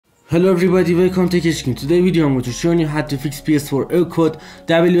Hello everybody, welcome to TechHQ. Today video I'm going to show you how to fix PS4 error code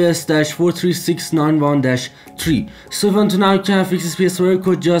WS-43691-3. So if you want to know how you can fix this PS4 error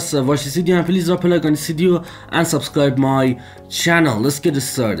code, just watch this video and please drop a like on this video and subscribe my channel. Let's get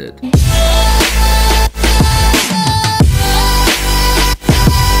started.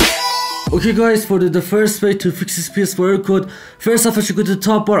 Okay guys, for the first way to fix this PS4 error code, first off you should go to the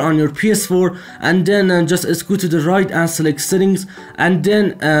top bar on your PS4 and then just go to the right and select settings, and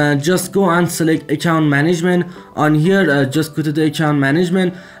then just go and select account management. On here just go to the account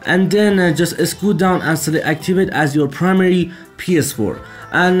management and then just scroll down and select activate as your primary PS4,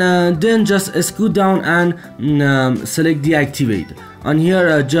 and then just scroll down and select deactivate. On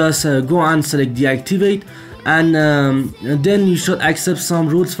here just go and select deactivate, and then you should accept some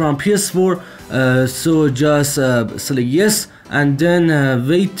rules from PS4, so just select yes and then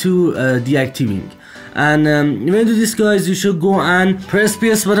wait to deactivating. And when you do this guys, you should go and press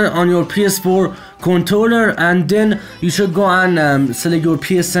PS button on your PS4 controller, and then you should go and select your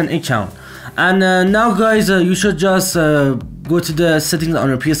PSN account. And now guys, you should just go to the settings on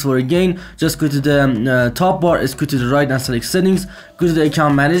your PS4 again. Just go to the top bar, go to the right and select settings, go to the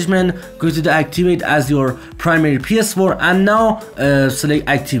account management, go to the activate as your primary PS4, and now select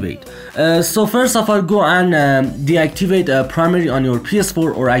activate. So first of all, go and deactivate primary on your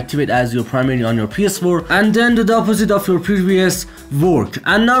PS4 or activate as your primary on your PS4, and then do the opposite of your previous work.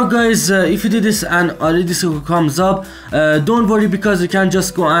 And now guys, if you did this and already this comes up, don't worry, because you can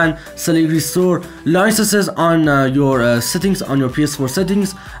just go and select restore licenses on your settings on your PS4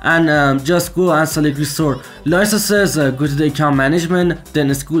 settings, and just go and select restore licenses, go to the account management,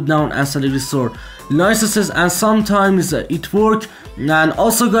 then scroll down and select restore licenses, and sometimes it works. And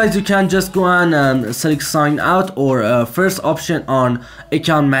also guys, you can just go and select sign out or first option on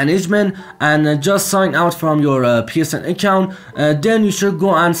account management, and just sign out from your PSN account. Then you should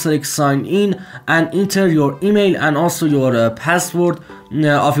go and select sign in and enter your email and also your password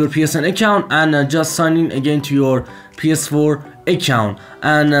of your PSN account, and just sign in again to your PS4 account,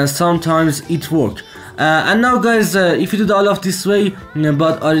 and sometimes it works. And now guys, if you did all of this way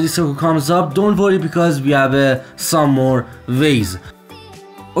but already circle comes up, don't worry, because we have some more ways.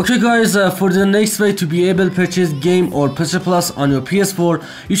 Okay guys, for the next way to be able to purchase game or ps4+ on your PS4,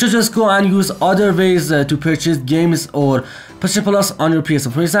 you should just go and use other ways to purchase games or ps4+ on your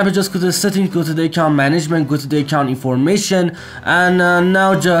PS4. For example, just go to the settings, go to the account management, go to the account information, and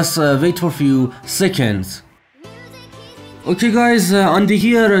now just wait for a few seconds. Okay guys, under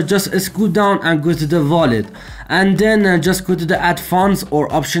here just scroll down and go to the wallet, and then just go to the add funds or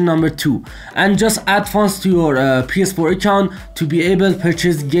option number 2, and just add funds to your PS4 account to be able to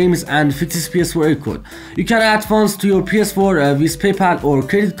purchase games and fix this PS4 error code. You can add funds to your PS4 with PayPal or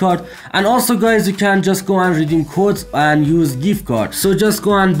credit card, and also guys, you can just go and redeem codes and use gift card. So just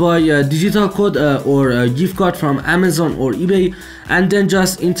go and buy a digital code or a gift card from Amazon or eBay, and then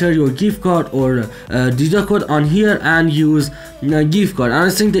just enter your gift card or digital code on here and use gift card. And I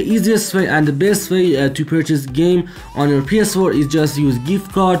think the easiest way and the best way to purchase game on your PS4 is just use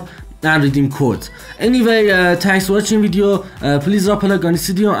gift card and redeem codes. Anyway, thanks for watching video. Please drop a like on this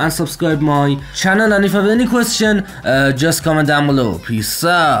video and subscribe my channel, and if you have any question, just comment down below. Peace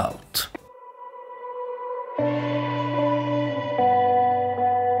out.